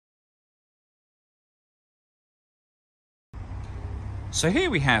So here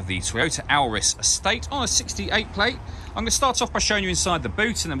we have the Toyota Auris Estate on a 68 plate. I'm going to start off by showing you inside the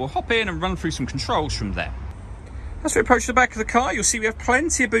boot and then we'll hop in and run through some controls from there. As we approach the back of the car, you'll see we have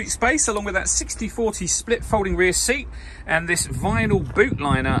plenty of boot space along with that 60/40 split folding rear seat and this vinyl boot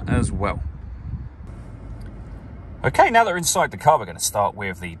liner as well. Okay, now that we're inside the car, we're going to start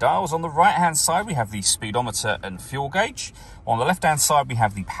with the dials. On the right-hand side, we have the speedometer and fuel gauge. On the left-hand side, we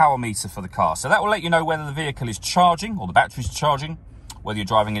have the power meter for the car. So that will let you know whether the vehicle is charging or the battery is charging, whether you're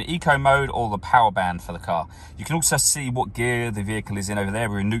driving in eco mode or the power band for the car. You can also see what gear the vehicle is in over there.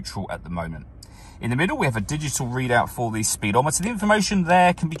 We're in neutral at the moment. In the middle, we have a digital readout for the speedometer. The information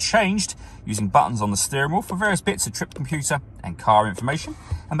there can be changed using buttons on the steering wheel for various bits of trip computer and car information.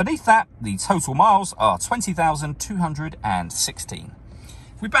 And beneath that, the total miles are 20,216.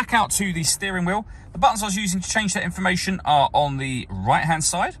 If we back out to the steering wheel, the buttons I was using to change that information are on the right-hand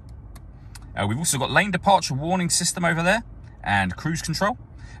side. We've also got lane departure warning system over there and cruise control.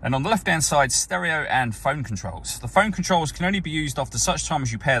 And on the left-hand side, stereo and phone controls. The phone controls can only be used after such time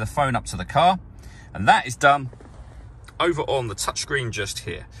as you pair the phone up to the car. And that is done over on the touchscreen just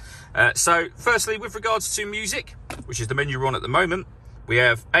here. So firstly, with regards to music, which is the menu we're on at the moment, we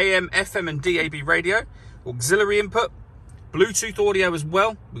have AM, FM and DAB radio, auxiliary input, Bluetooth audio as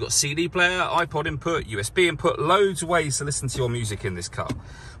well. We've got CD player, iPod input, USB input, loads of ways to listen to your music in this car.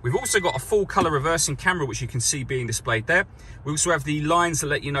 We've also got a full color reversing camera, which you can see being displayed there. We also have the lines to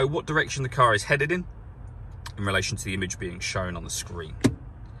let you know what direction the car is headed in relation to the image being shown on the screen.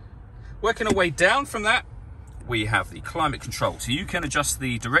 Working our way down from that, we have the climate control. So you can adjust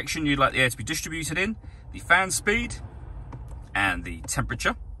the direction you'd like the air to be distributed in, the fan speed, and the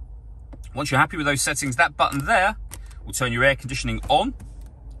temperature. Once you're happy with those settings, that button there will turn your air conditioning on,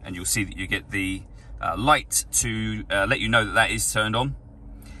 and you'll see that you get the light to let you know that that is turned on.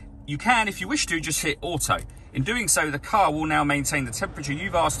 You can, if you wish to, just hit auto. In doing so, the car will now maintain the temperature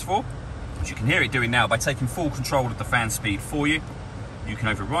you've asked for, which you can hear it doing now by taking full control of the fan speed for you. You can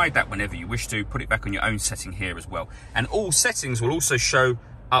override that whenever you wish to, put it back on your own setting here as well. And all settings will also show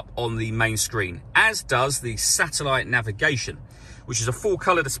up on the main screen, as does the satellite navigation, which is a full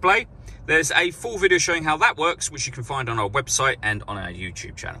color display. There's a full video showing how that works, which you can find on our website and on our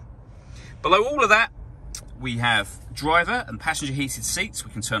YouTube channel. Below all of that, we have driver and passenger heated seats.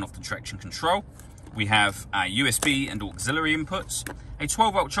 We can turn off the traction control. We have our USB and auxiliary inputs, a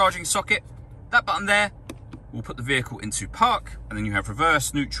 12-volt charging socket. That button there will put the vehicle into park, and then you have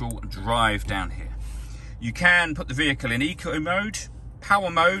reverse, neutral and drive down here. You can put the vehicle in eco mode, power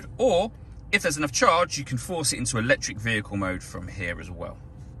mode, or if there's enough charge, you can force it into electric vehicle mode from here as well.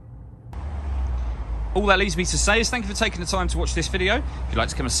 All that leaves me to say is thank you for taking the time to watch this video. If you'd like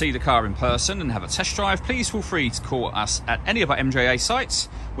to come and see the car in person and have a test drive, please feel free to call us at any of our MJA sites.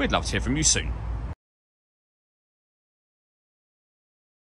 We'd love to hear from you soon.